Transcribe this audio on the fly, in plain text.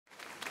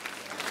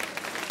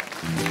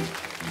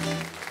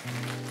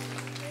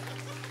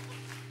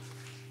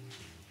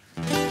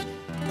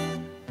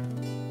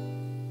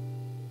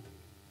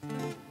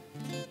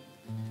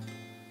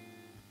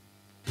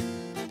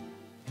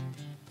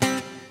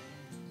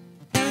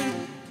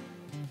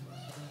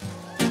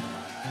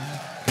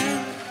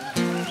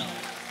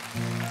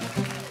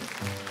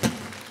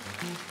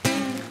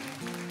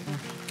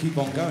Keep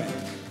on going.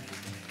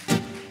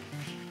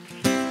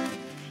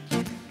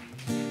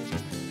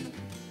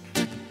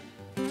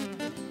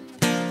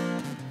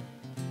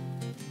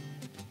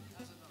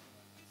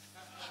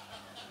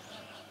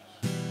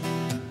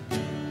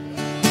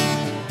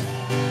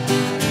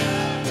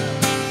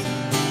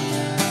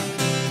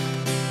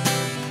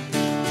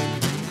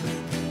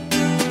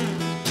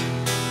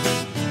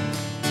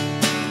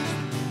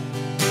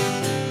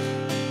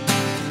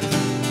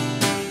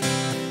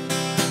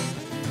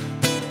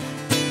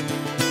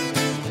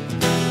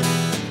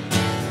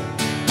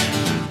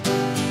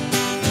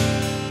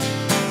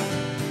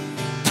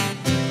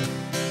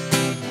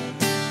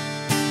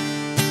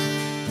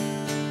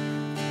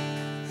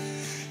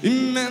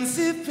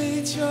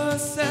 Emancipate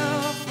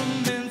yourself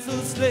from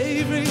mental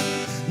slavery.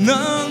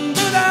 None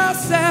but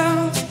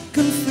ourselves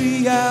can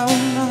free our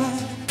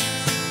minds.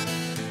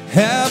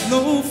 Have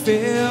no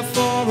fear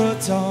for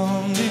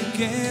atomic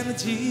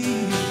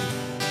energy,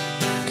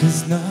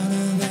 'cause none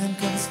of them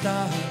can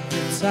stop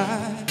the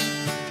tide.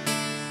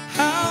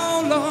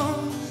 How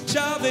long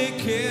shall they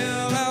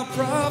kill our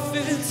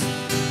prophets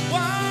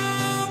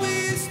while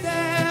we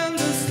stand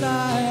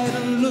aside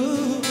and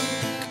look?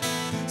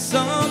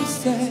 Some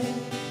say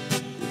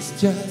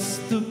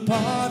just a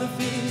part of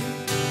it.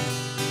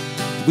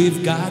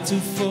 We've got to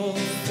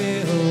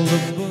fulfill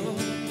the book.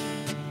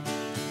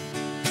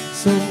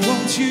 So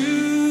won't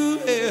you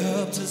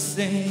help to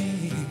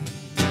sing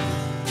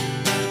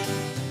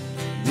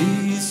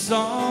these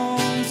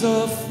songs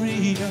of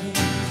freedom?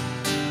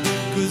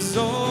 'Cause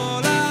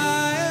all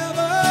I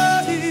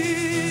ever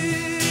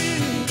hear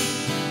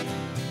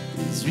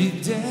is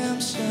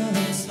redemption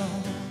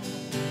songs.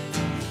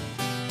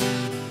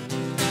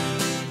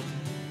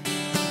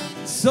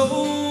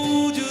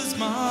 Soldiers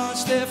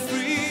march their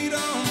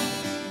freedom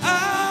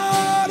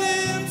out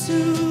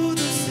into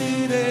the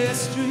city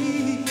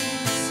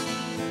streets.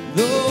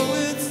 Though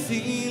it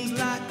seems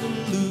like a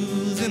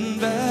losing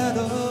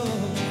battle,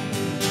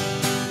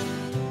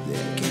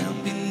 there can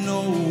be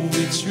no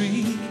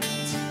retreat.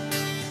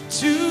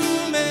 Too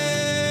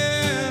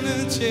many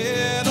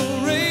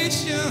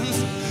generations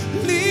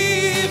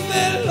leave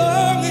their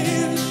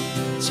longing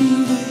to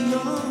the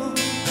young,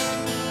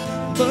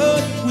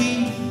 but we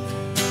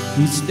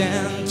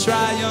stand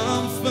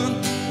triumphant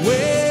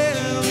where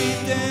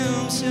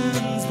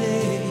redemption's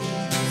day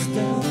is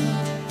done.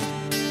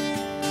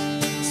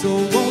 So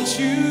won't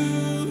you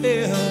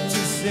help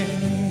to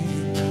sing,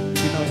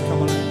 You know,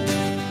 come on.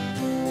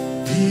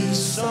 these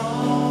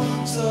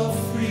songs of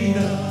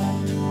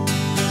freedom?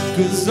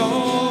 'Cause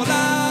all I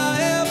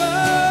ever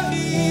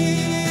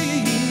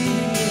hear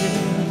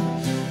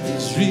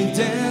is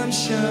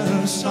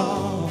redemption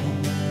song.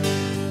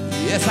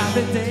 Yes, I'm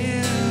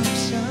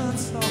redemption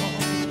song.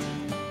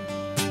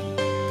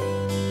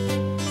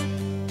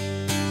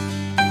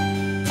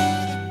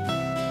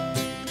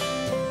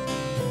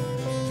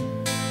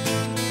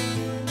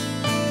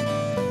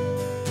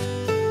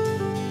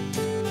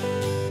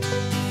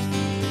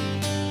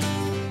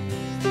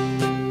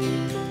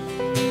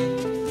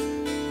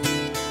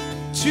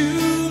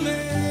 Too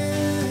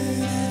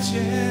many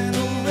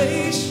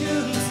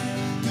generations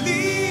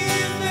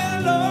leave their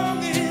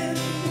longing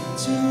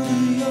to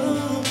the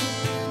young,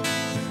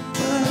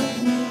 but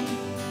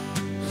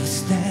we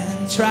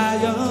stand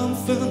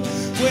triumphant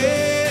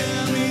when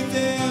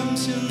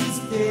redemption's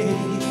day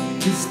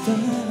is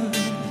done.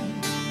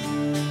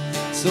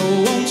 So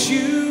won't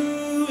you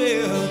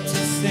help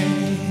to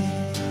sing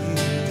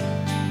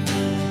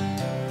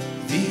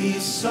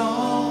these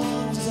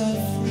songs of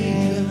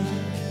freedom?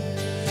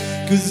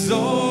 'Cause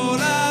all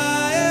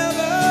I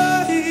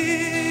ever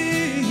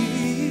hear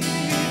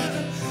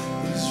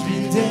is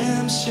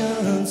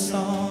redemption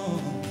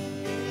song.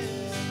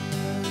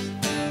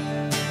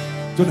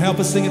 Do you want to help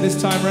us sing it this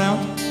time round?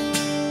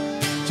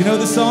 Do you know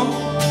the song?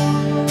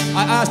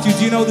 I asked you,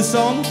 do you know the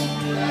song?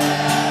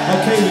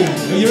 Okay,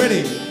 are you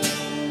ready?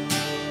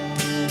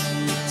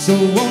 So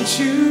won't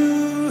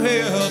you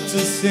help to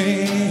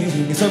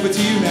sing? It's over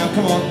to you now,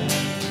 come on.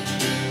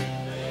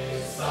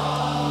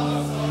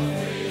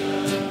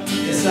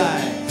 Yes,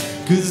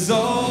 'cause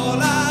all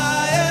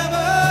I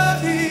ever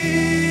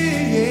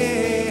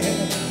hear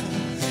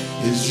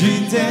is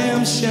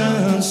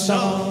redemption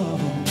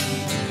songs.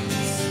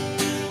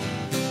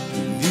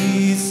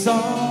 These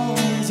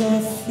songs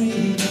of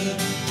freedom.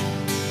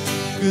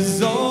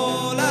 'Cause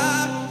all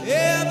I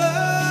ever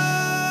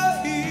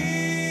hear,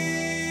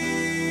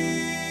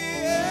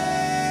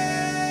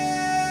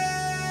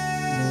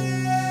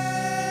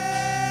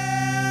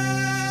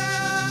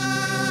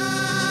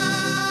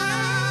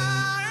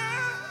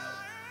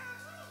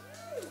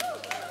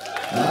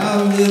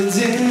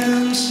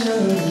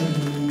 redemption.